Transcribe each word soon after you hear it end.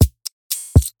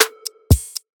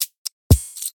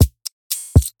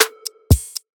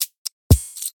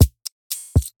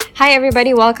Hi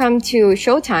everybody, welcome to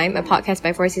Showtime, a podcast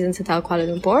by Four Seasons Hotel Kuala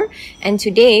Lumpur. And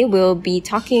today we'll be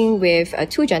talking with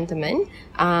two gentlemen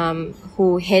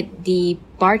who head the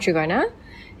Bar Trigona,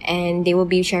 and they will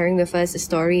be sharing with us a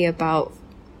story about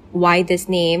why this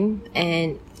name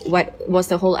and what was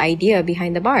the whole idea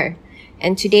behind the bar.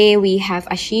 And today we have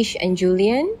Ashish and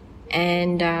Julian.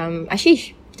 And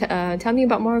Ashish, tell me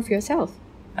about more of yourself.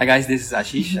 Hi guys, this is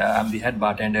Ashish. I'm the head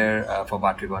bartender for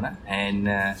Bar Trigona, and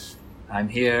I'm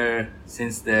here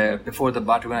since before the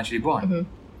Bar Trigona actually born.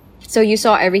 Mm-hmm. So you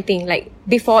saw everything, like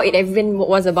before it even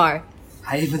was a bar.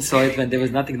 I even saw it when there was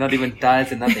nothing, not even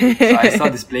tiles and nothing. So I saw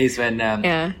this place when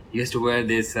you used to wear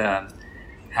this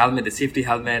helmet, the safety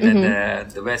helmet, and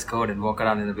the vest coat, and walk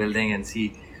around in the building and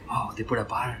see, oh, they put a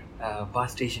bar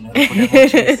station, or they put a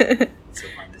watches. It's so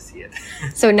fun to see it.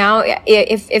 So now,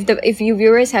 if you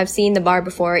viewers have seen the bar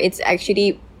before, it's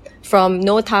actually from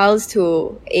no tiles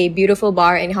to a beautiful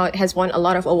bar, and how it has won a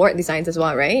lot of award designs as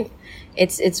well, right?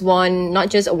 It's won not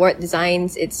just award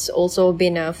designs, it's also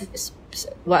been a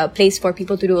place for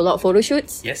people to do a lot of photo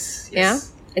shoots. Yes. Yeah,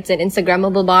 it's an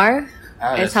Instagrammable bar.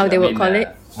 That's how they would call it.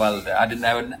 Well,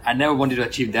 I never wanted to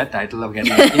achieve that title of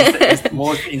getting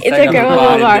most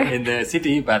Instagrammable bar in the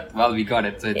city, but well, we got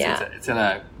it. So it's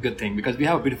a good thing because we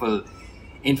have a beautiful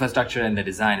infrastructure and the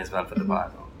design as well for the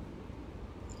bar.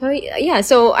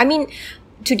 So I mean,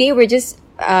 today we're just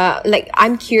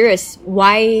I'm curious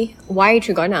why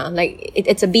Trigona? Like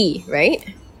it's a B, right?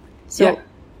 So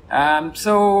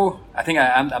so I think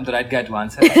I'm the right guy to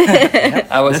answer.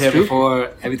 I was here before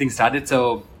everything started.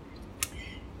 So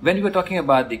when we were talking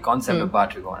about the concept of Bar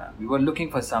Trigona, we were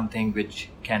looking for something which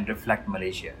can reflect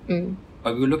Malaysia.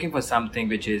 But we were looking for something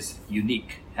which is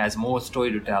unique, has more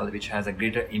story to tell, which has a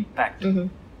greater impact.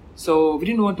 So we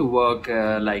didn't want to work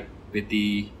with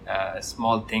the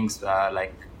small things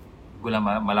like Gula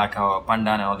Malacca or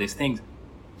Pandan and all these things.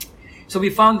 So we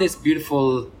found this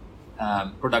beautiful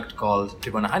product called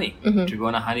Trigona honey.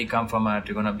 Trigona honey come from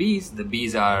Trigona bees. The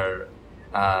bees are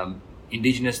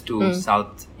indigenous to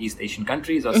Southeast Asian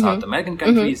countries or South American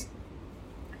countries.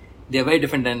 They are very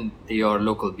different than your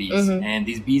local bees. And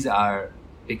these bees are,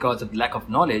 because of lack of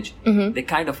knowledge, they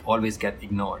kind of always get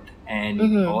ignored.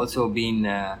 And also being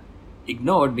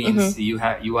ignored means you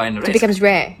are in a risk. It becomes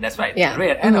rare. That's right. Yeah.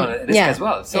 Rare and a risk as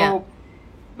well. So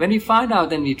when we find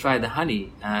out, then we try the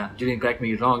honey. Julian, correct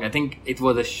me wrong. I think it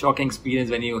was a shocking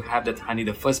experience when you have that honey,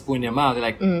 the first spoon in your mouth. You're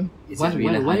like,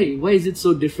 why is it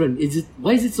so different?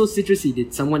 Why is it so citrusy?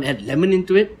 Did someone add lemon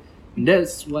into it? And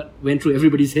that's what went through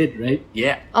everybody's head, right?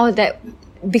 Yeah. Oh,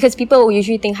 because people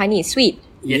usually think honey is sweet.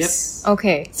 Yes.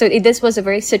 Okay. So this was a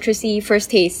very citrusy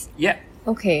first taste. Yeah.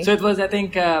 Okay. So it was, I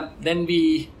think, then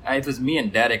it was me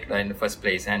and Derek in the first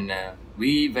place, and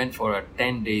we went for a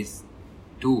 10 days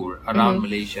tour around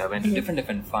Malaysia, went to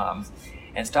different farms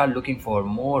and started looking for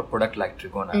more product like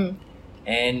Trigona.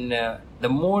 And the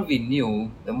more we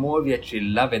knew, the more we actually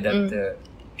love it, that the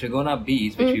Trigona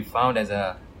bees, which we found as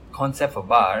a concept for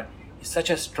bar, is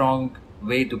such a strong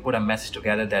way to put a message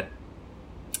together that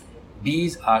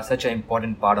bees are such an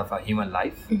important part of our human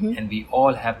life, and we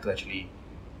all have to actually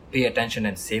pay attention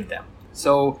and save them.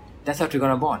 So that's how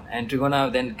Trigona born, and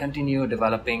Trigona then continued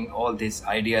developing all these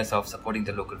ideas of supporting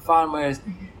the local farmers,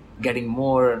 getting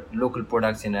more local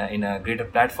products in a greater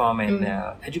platform, and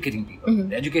educating people.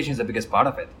 The education is the biggest part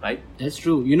of it, right? That's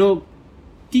true. You know,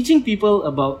 teaching people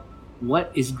about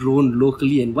what is grown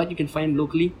locally and what you can find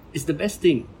locally is the best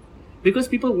thing, because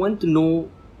people want to know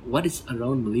what is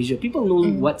around Malaysia. People know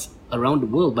what's around the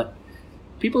world, but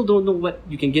people don't know what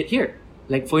you can get here.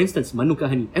 Like, for instance, Manuka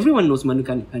honey. Everyone knows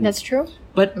Manuka honey. That's true.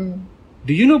 But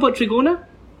do you know about Trigona?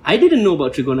 I didn't know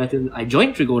about Trigona until I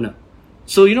joined Trigona.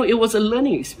 So, it was a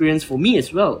learning experience for me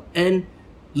as well. And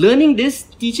learning this,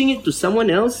 teaching it to someone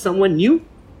else, someone new,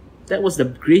 that was the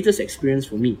greatest experience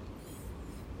for me.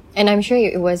 And I'm sure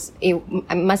it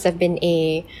must have been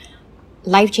a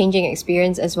life-changing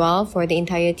experience as well for the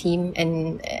entire team,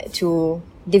 and to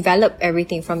develop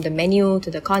everything from the menu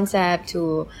to the concept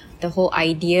to the whole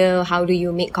idea. How do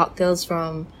you make cocktails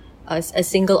from a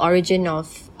single origin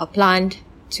of a plant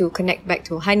to connect back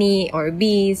to honey or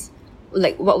bees?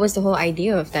 Like, what was the whole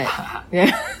idea of that?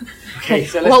 Okay,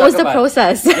 so what was the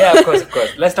process? Yeah, of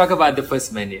course. Let's talk about the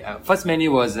first menu. First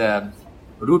menu was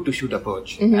root to shoot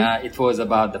approach. It was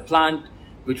about the plant,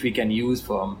 which we can use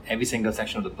from every single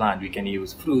section of the plant. We can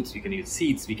use fruits, we can use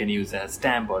seeds, we can use a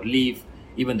stem or leaf,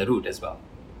 even the root as well.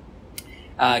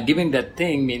 Giving that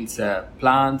thing means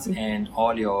plants and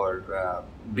all your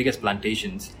biggest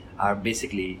plantations are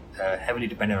basically heavily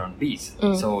dependent on bees.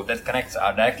 So that connects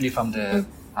directly from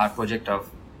our project of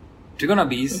Trigona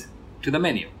bees to the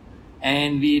menu.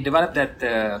 And we developed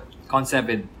that concept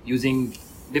with using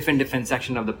different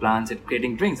section of the plants and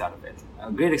creating drinks out of it.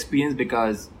 A great experience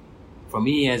because for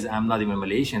me, as I'm not even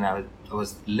Malaysian, I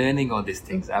was learning all these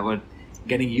things. I was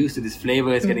getting used to these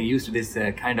flavors, getting used to this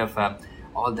kind of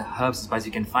all the herbs and spices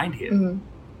you can find here.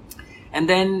 And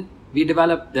then we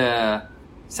developed the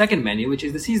second menu, which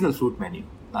is the seasonal fruit menu,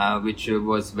 which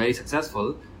was very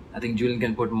successful. I think Julian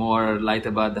can put more light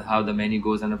about how the menu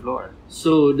goes on the floor.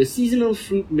 So the seasonal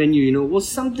fruit menu, was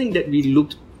something that we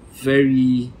looked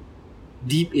very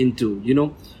deep into.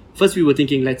 First we were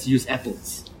thinking, let's use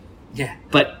apples. Yeah.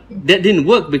 But that didn't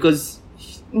work because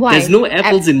Why? there's no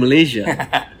apples in Malaysia.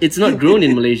 It's not grown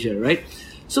in Malaysia, right?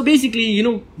 So basically,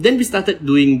 then we started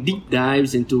doing deep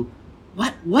dives into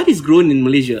what is grown in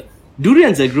Malaysia.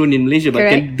 Durians are grown in Malaysia, but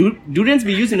Correct. can durians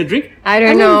be used in a drink? I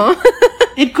don't know.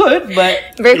 It could, but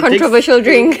Very controversial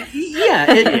drink.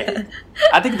 Yeah.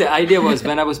 I think the idea was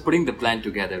when I was putting the plan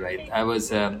together, right? I was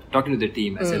talking to the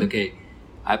team. I said, okay,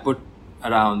 I put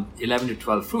around 11 to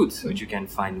 12 fruits, which you can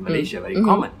find in Malaysia, very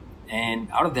common. And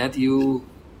out of that,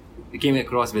 we came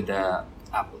across with the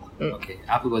apple. Okay,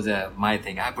 apple was my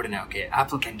thing. I put in, okay,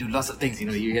 apple can do lots of things. You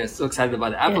hear so excited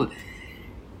about the apple.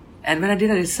 And when I did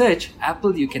a research,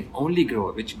 apple you can only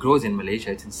grow, which grows in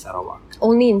Malaysia, it's in Sarawak.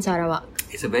 Only in Sarawak.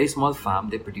 It's a very small farm,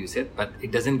 they produce it, but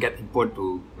it doesn't get imported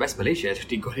to West Malaysia, it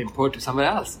actually got imported to somewhere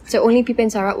else. So only people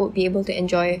in Sarawak would be able to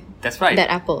enjoy That's right.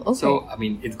 that apple. Okay. So,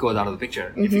 it goes out of the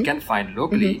picture. If you can find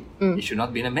locally, it should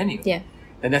not be in a menu. Yeah.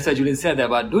 Then that's what Julian said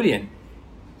about durian.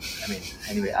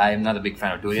 Anyway, I am not a big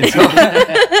fan of durian.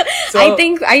 So,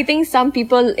 I think some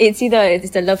people it's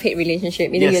the love-hate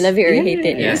relationship. Either you love it or you hate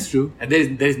it. Yeah. That's true. And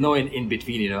there's no in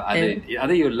between,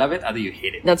 either you love it, either you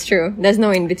hate it. That's true. There's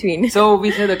no in between. So we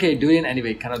said, okay, durian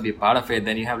anyway cannot be a part of it.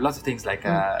 Then you have lots of things like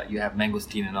you have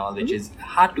mangosteen and all, which is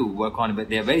hard to work on, but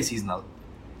they are very seasonal.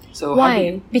 So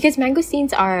Why? Because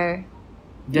mangosteens are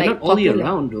They're like not all year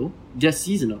popular. round though. Just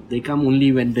seasonal. They come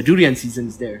only when the durian season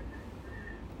is there.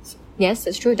 Yes,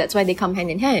 that's true. That's why they come hand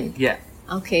in hand. Yeah.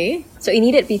 Okay. So it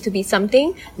needed to be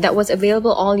something that was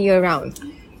available all year round.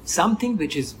 Something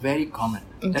which is very common.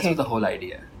 That's Okay. what the whole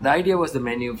idea. The idea was the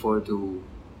menu to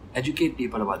educate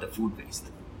people about the food waste.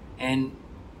 And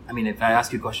if I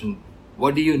ask you a question,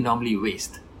 what do you normally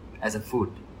waste as a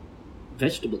food?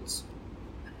 Vegetables.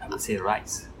 I would say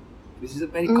rice, which is a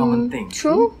very common thing.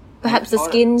 True. Perhaps the Or-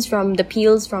 skins from the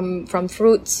peels from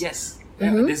fruits. Yes.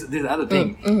 This is the other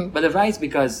thing. But the rice,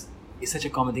 because it's such a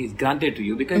common thing, it's granted to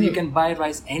you because you can buy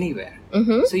rice anywhere.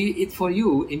 So for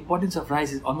you, importance of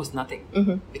rice is almost nothing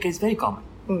because it's very common.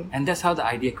 And that's how the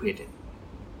idea created.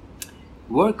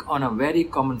 Work on a very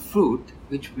common fruit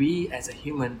which we as a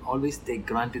human always take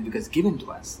granted because given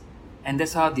to us. And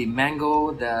that's how the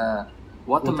mango, the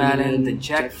watermelon, the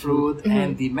jackfruit,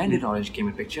 and the mandarin orange came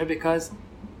in picture because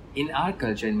in our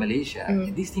culture in Malaysia,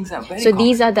 these things are very So common.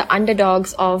 these are the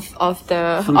underdogs of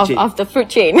the Fruit chain. of the fruit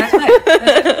chain. That's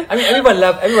right. Everyone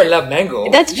love mango.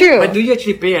 That's true. But do you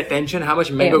actually pay attention how much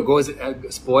mango Yeah. goes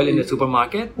spoil in the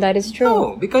supermarket? That is true.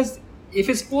 No, because if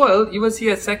it's spoiled, you will see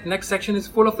next section is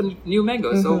full of new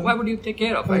mangoes. So why would you take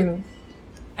care of, right?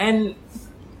 And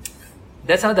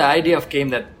that's how the idea came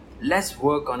that let's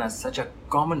work on such a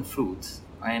common fruits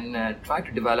and try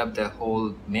to develop the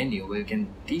whole menu where you can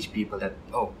teach people that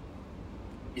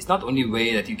it's not only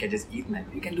way that you can just eat mango.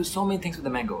 You can do so many things with the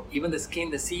mango. Even the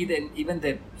skin, the seed, and even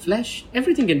the Flesh.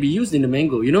 Everything can be used in the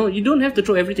mango. You don't have to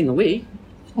throw everything away.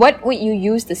 What would you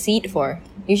use the seed for?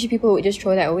 Usually people would just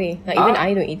throw that away. Like even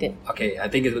I don't eat it. Okay, I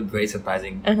think it was very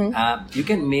surprising. You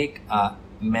can make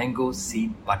mango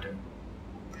seed butter.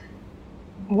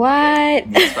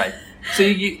 What? That's right. So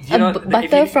you know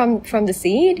Butter from the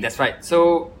seed? That's right.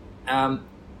 So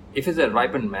if it's a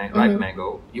ripened ripe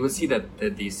mango, you will see that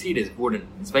the seed is wooden.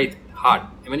 It's very hard.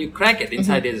 And when you crack it,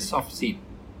 inside there's a soft seed.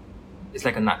 It's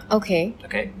like a nut. Okay.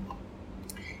 Okay.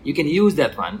 You can use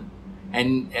that one,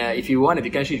 and if you want it,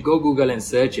 you can actually go Google and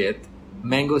search it.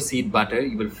 Mango seed butter.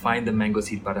 You will find the mango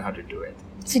seed butter how to do it.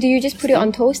 So do you just put it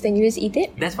on toast and you just eat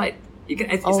it? That's right. You can.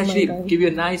 It's Oh my actually God. give you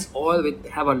a nice oil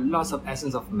have a lots of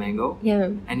essence of mango. Yeah.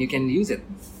 And you can use it.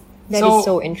 That is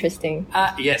so interesting.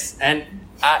 Yes, and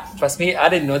trust me, I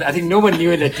didn't know that. I think no one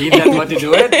knew in the team that what to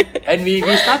do it. And we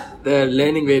start the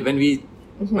learning way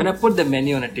when I put the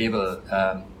menu on a table.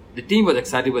 The team was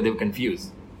excited, but they were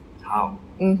confused. How?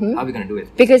 How are we going to do it?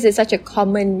 Because it's such a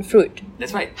common fruit.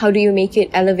 That's right. How do you make it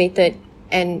elevated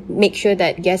and make sure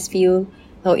that guests feel,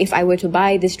 if I were to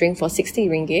buy this drink for 60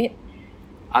 ringgit,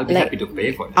 I'll be like- happy to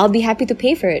pay for it. I'll be happy to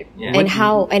pay for it. Yeah. And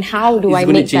how do He's I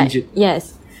gonna make change that? it.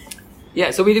 Yes.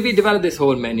 Yeah, so we developed this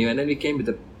whole menu, and then we came with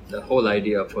the whole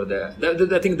idea for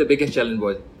I think the biggest challenge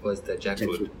was the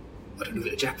jackfruit. what to do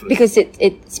with the jackfruit? Because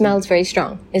it smells very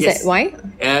strong. Is Yes. that why?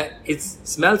 It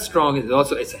smells strong.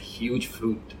 It's a huge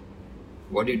fruit.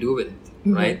 What do you do with it,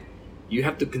 right? You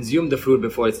have to consume the fruit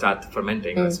before it starts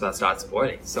fermenting or starts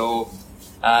spoiling. So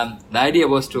the idea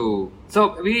was so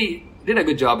we did a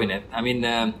good job in it. I mean,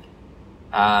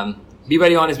 be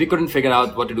very honest, we couldn't figure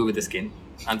out what to do with the skin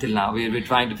until now. We're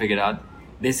trying to figure it out.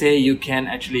 They say you can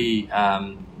actually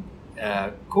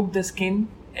cook the skin,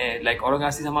 like orang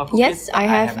asli sama cook Yes, it.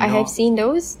 I have seen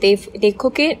those. They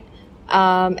cook it,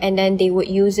 and then they would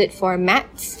use it for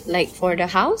mats, like for the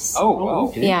house. Oh, wow.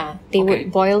 okay. Yeah, they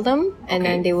would boil them, and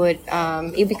then they would.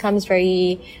 It becomes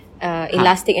very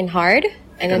elastic and hard,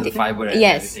 and then Because of the fiber and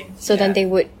yes. everything. So then Yeah. they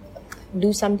would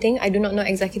do something. I do not know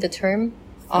exactly the term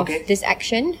of this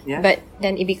action, but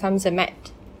then it becomes a mat.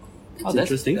 That's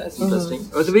interesting. That's interesting.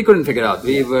 So we couldn't figure out.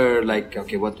 We were like,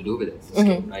 okay, what to do with it,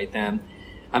 right?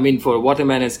 I mean, for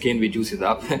watermelon skin, we juice it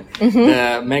up.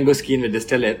 The mango skin, we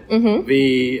distill it.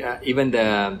 We even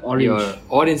the your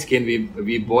orange skin,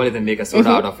 we boil it and make a soda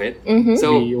out of it.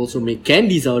 So We also make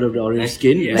candies out of the orange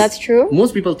skin. Yes. That's true.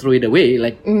 Most people throw it away.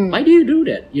 Like, why do you do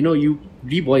that? You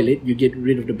reboil it, you get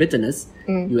rid of the bitterness,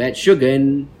 you add sugar,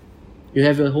 and you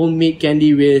have a homemade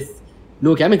candy with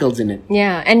no chemicals in it.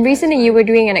 Yeah, and recently you were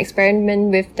doing an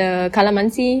experiment with the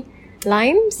calamansi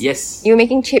limes. yes, You were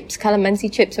making chips,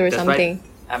 calamansi chips or that's something. right.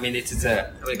 I mean,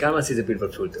 calamansi is a beautiful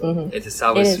fruit. Though. It's a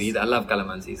sour It is. sweet. I love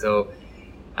calamansi. So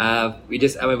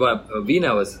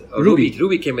Ruby.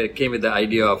 Ruby came with the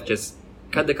idea of just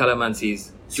cut the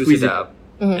calamansis, juice Squeeze it it. up,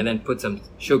 and then put some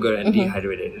sugar and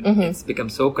dehydrate it. It's become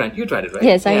so crunchy. You tried it, right?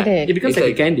 Yes, I Yeah. did. It becomes It's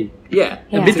like a candy. Yeah.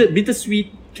 Yeah. A bittersweet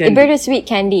A candy. bittersweet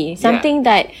candy, something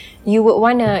that you would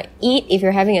want to eat if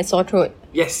you're having a sore throat,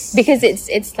 Yes. because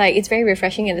it's very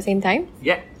refreshing at the same time.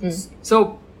 Yeah.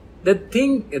 So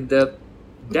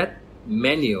that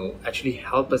menu actually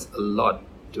helped us a lot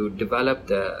to develop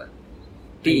the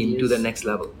team to the next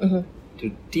level.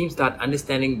 To team start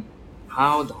understanding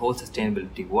how the whole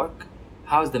sustainability work,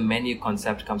 how the menu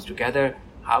concept comes together,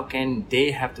 how can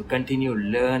they have to continue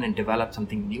learn and develop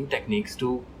something new techniques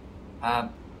to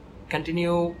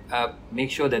continue make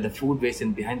sure that the food waste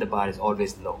in behind the bar is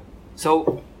always low.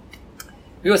 So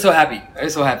we were so happy. I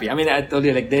was so happy. I mean, I told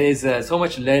you, like, there is so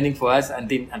much learning for us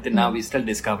until now. We're still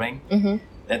discovering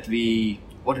that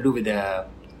what to do with the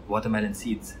watermelon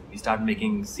seeds. We start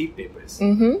making seed papers.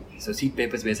 So seed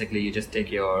papers, basically, you just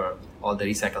take all the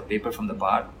recycled paper from the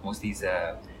bar, most these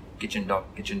kitchen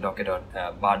docket or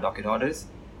bar docket orders,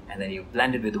 and then you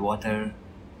blend it with water,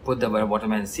 put the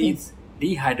watermelon seeds,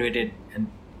 dehydrate it, and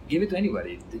give it to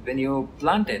anybody. When you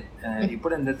plant it, you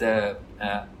put under the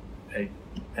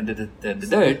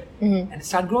dirt, and it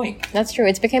start growing. That's true.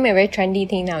 It's become a very trendy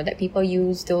thing now that people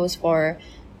use those for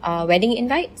wedding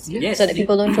invites, Yes. so that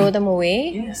people don't throw them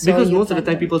away. Yes. So Because you most of the plant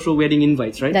time them. people throw wedding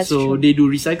invites, right? That's so true. they do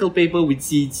recycled paper with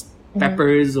seeds,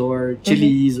 peppers or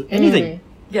chilies or anything.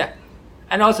 Yeah,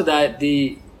 and also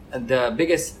the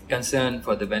biggest concern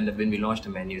for the vendor when we launched the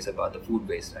menu is about the food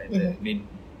waste, right? I mean,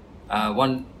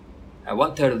 one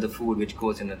third of the food which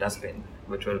goes in the dustbin,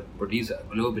 which will produce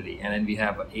globally, and then we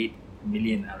have 8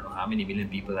 million, I don't know how many million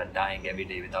people are dying every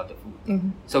day without the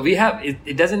food. So we have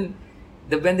it doesn't.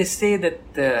 When they say that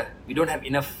we don't have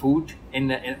enough food on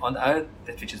the earth,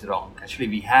 which is wrong. Actually,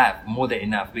 we have more than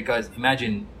enough, because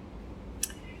imagine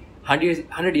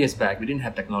 100 years back, we didn't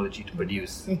have technology to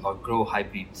produce or grow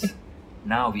hybrids.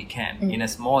 Now we can. In a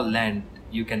small land,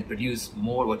 you can produce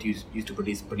more what you used to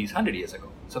produce 100 years ago.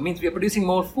 So it means we are producing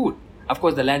more food. Of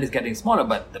course, the land is getting smaller,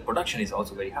 but the production is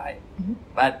also very high.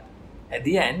 But at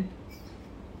the end,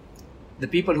 the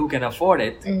people who can afford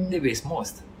it, they waste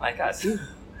most, like us.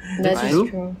 That's Right?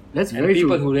 true. That's And very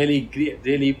people true. who really need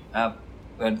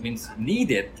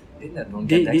it, they don't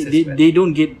They, get access they, to it. they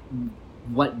don't get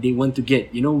what they want to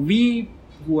get. We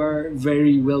who are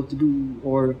very well to do,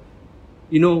 or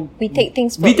We take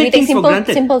things for We take things for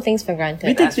granted. simple things for granted.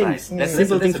 We take That's right. things. That's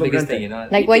Simple the things for biggest granted. thing,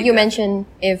 Like We what take you that. mentioned,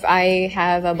 if I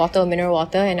have a bottle of mineral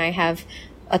water and I have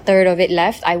a third of it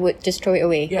left, I would just throw it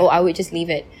away, Yeah. or I would just leave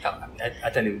it. I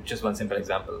tell you just one simple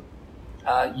example.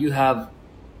 You have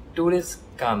tourists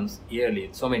comes yearly.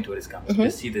 So many tourists come to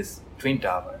see this twin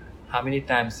tower. How many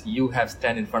times you have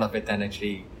stand in front of it and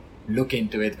actually look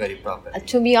into it very properly?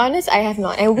 To be honest, I have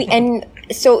not. And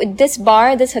so this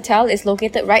hotel is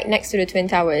located right next to the Twin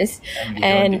Towers. And we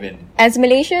don't even- as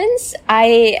Malaysians,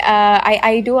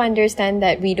 I do understand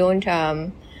that we don't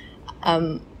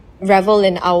revel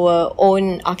in our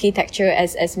own architecture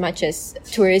as much as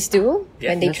tourists do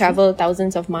when they that's travel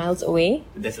thousands of miles away.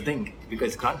 That's the thing,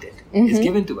 because it's granted. It's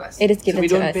given to us. It is given so we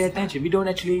to don't us. pay attention. We don't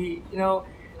actually,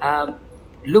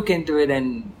 look into it,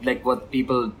 and like what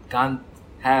people can't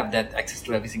have that access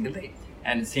to every single day.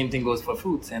 And same thing goes for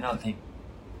fruits and all things.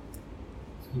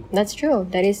 That's true.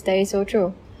 That is so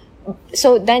true.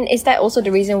 So then, is that also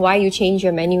the reason why you change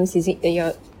your menu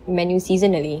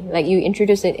seasonally? Like you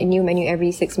introduce a new menu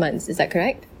every 6 months. Is that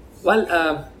correct?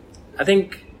 Well, I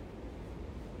think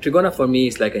Trigona for me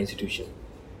is like an institution.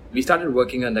 We started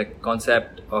working on the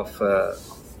concept of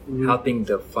helping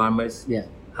the farmers,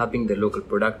 helping the local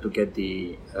product to get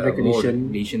the more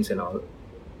recognitions and all.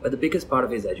 But the biggest part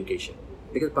of it is education.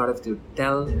 Biggest part of it to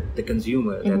tell the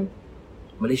consumer that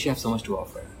Malaysia has so much to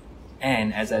offer.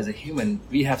 And as a human,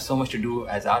 we have so much to do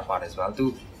as our part as well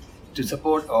to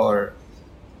support or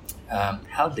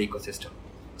help the ecosystem.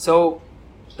 So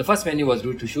the first menu was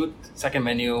root to shoot. Second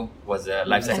menu was a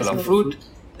life cycle of fruit.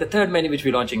 The third menu, which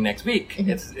we're launching next week,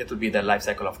 it will be the life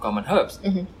cycle of common herbs.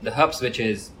 The herbs which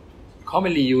is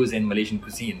commonly used in Malaysian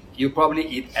cuisine. You probably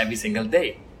eat every single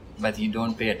day, but you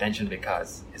don't pay attention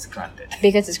because it's granted.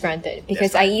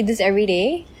 Because I eat this every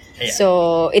day. Yeah.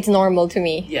 So it's normal to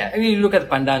me. Yeah, I mean, you look at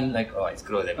pandan, like, it's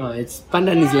grows everywhere.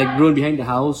 Pandan is like grown behind the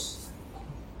house.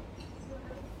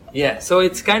 Yeah, so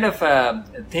it's kind of a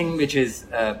thing which is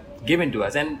given to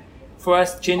us. And for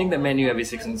us, changing the menu every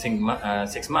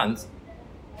 6 months,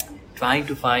 trying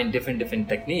to find different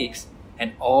techniques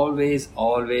and always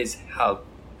help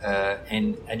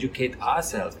and educate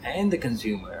ourselves and the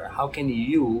consumer. How can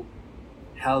you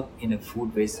help in a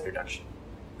food waste reduction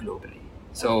globally?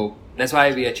 So that's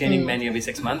why we are changing menu every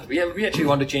 6 months. We actually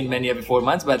want to change menu every 4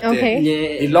 months, but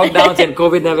the lockdowns and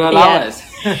COVID never allow us.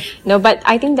 No, but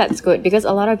I think that's good because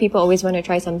a lot of people always want to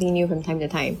try something new from time to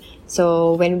time.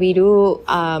 So when we do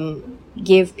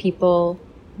give people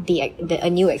a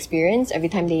new experience every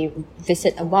time they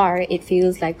visit a bar, it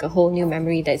feels like a whole new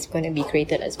memory that's going to be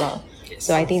created as well. Yes.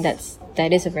 So I think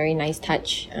that is a very nice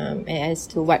touch as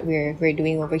to what we're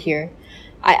doing over here.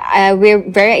 We're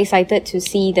very excited to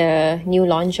see the new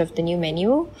launch of the new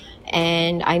menu,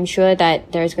 and I'm sure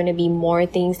that there's going to be more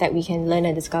things that we can learn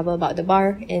and discover about the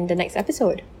bar in the next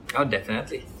episode. Oh,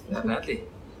 definitely.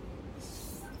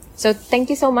 So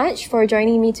thank you so much for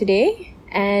joining me today,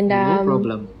 and no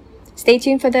problem. Stay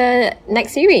tuned for the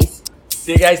next series.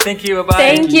 See you guys. Thank you. Bye-bye.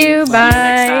 Thank you. Bye. See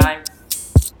you next time.